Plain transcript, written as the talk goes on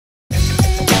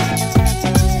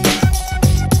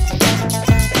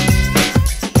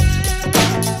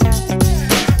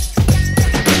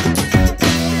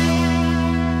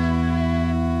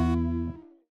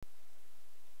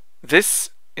This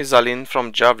is Alin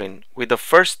from Javelin with the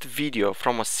first video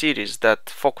from a series that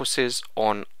focuses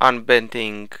on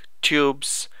unbending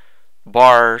tubes,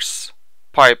 bars,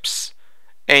 pipes,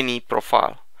 any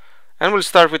profile. And we'll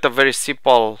start with a very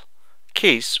simple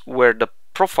case where the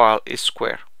profile is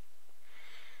square.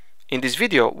 In this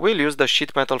video, we'll use the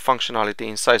sheet metal functionality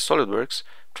inside SOLIDWORKS,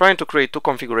 trying to create two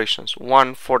configurations,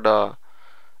 one for the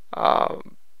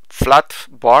flat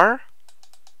bar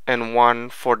and one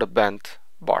for the bent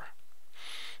bar.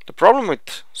 The problem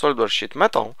with SOLIDWORKS Sheet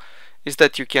Metal is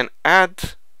that you can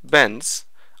add bends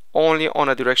only on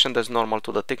a direction that's normal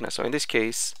to the thickness. So in this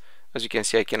case, as you can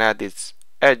see, I can add this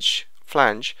edge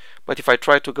flange, but if I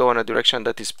try to go in a direction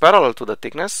that is parallel to the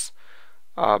thickness,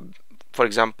 for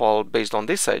example, based on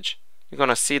this edge, you're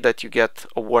gonna see that you get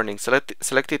a warning.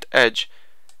 Selected edge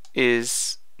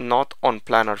is not on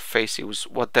planar faces,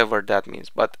 whatever that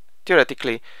means, but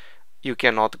theoretically you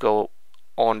cannot go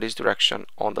on this direction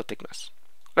on the thickness.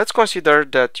 Let's consider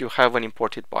that you have an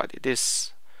imported body.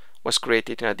 This was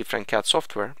created in a different CAD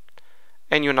software,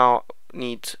 and you now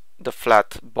need the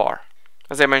flat bar.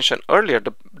 As I mentioned earlier,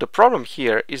 the problem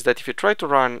here is that if you try to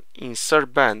run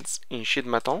insert bends in sheet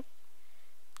metal,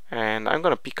 and I'm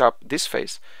going to pick up this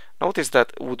face, notice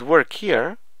that it would work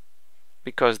here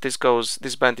because this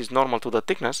bend is normal to the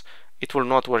thickness. It will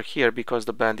not work here because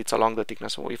the bend is along the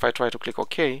thickness. So if I try to click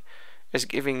OK, it's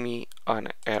giving me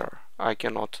an error. I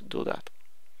cannot do that.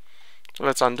 So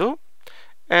let's undo,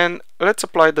 and let's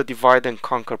apply the divide and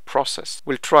conquer process.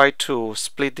 We'll try to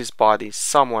split this body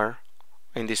somewhere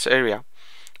in this area,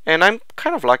 and I'm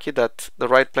kind of lucky that the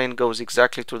right plane goes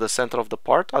exactly to the center of the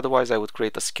part. Otherwise I would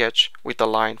create a sketch with a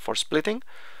line for splitting.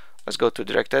 Let's go to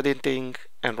direct editing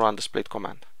and run the split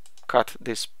command. Cut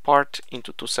this part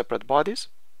into two separate bodies.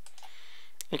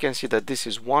 You can see that this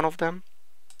is one of them,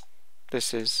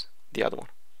 this is the other one.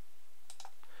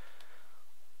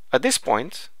 At this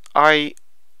point I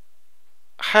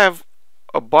have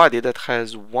a body that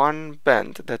has one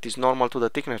bend that is normal to the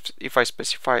thickness if I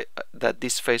specify that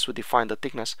this face would define the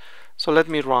thickness. So let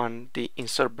me run the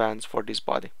insert bends for this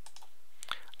body.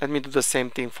 Let me do the same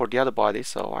thing for the other body,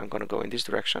 so I'm going to go in this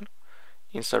direction,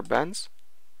 insert bends,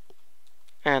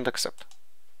 and accept.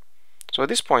 So at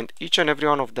this point each and every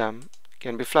one of them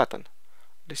can be flattened.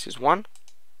 This is one,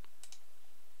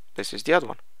 this is the other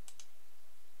one.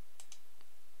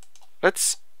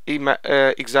 Let's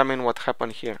examine what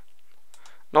happened here.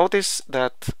 Notice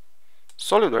that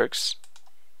SOLIDWORKS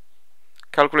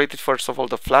calculated first of all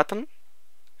the flatten,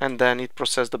 and then it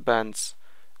processed the bends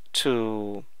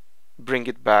to bring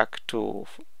it back to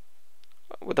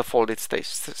the folded state.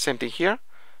 Same thing here,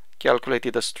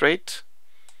 calculated a straight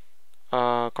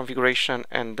configuration,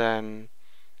 and then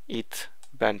it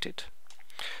bent it.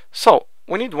 So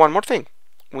we need one more thing.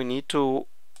 We need to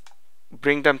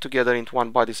bring them together into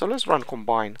one body. So let's run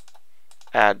combine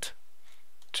add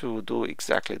to do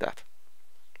exactly that.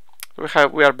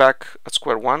 We are back at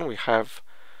square one. We have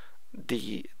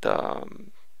the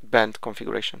bend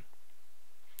configuration.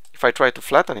 If I try to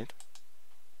flatten it,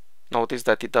 notice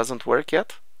that it doesn't work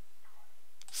yet.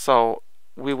 So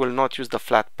we will not use the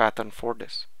flat pattern for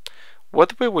this.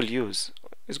 What we will use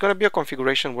is going to be a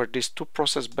configuration where these two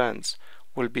process bends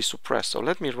will be suppressed. So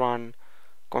let me run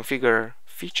configure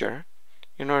feature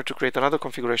in order to create another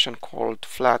configuration called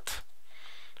flat.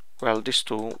 Well, these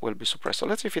two will be suppressed. So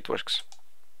let's see if it works.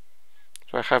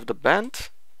 So I have the bend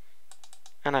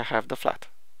and I have the flat.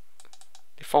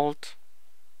 Default,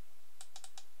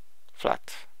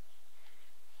 flat.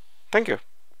 Thank you.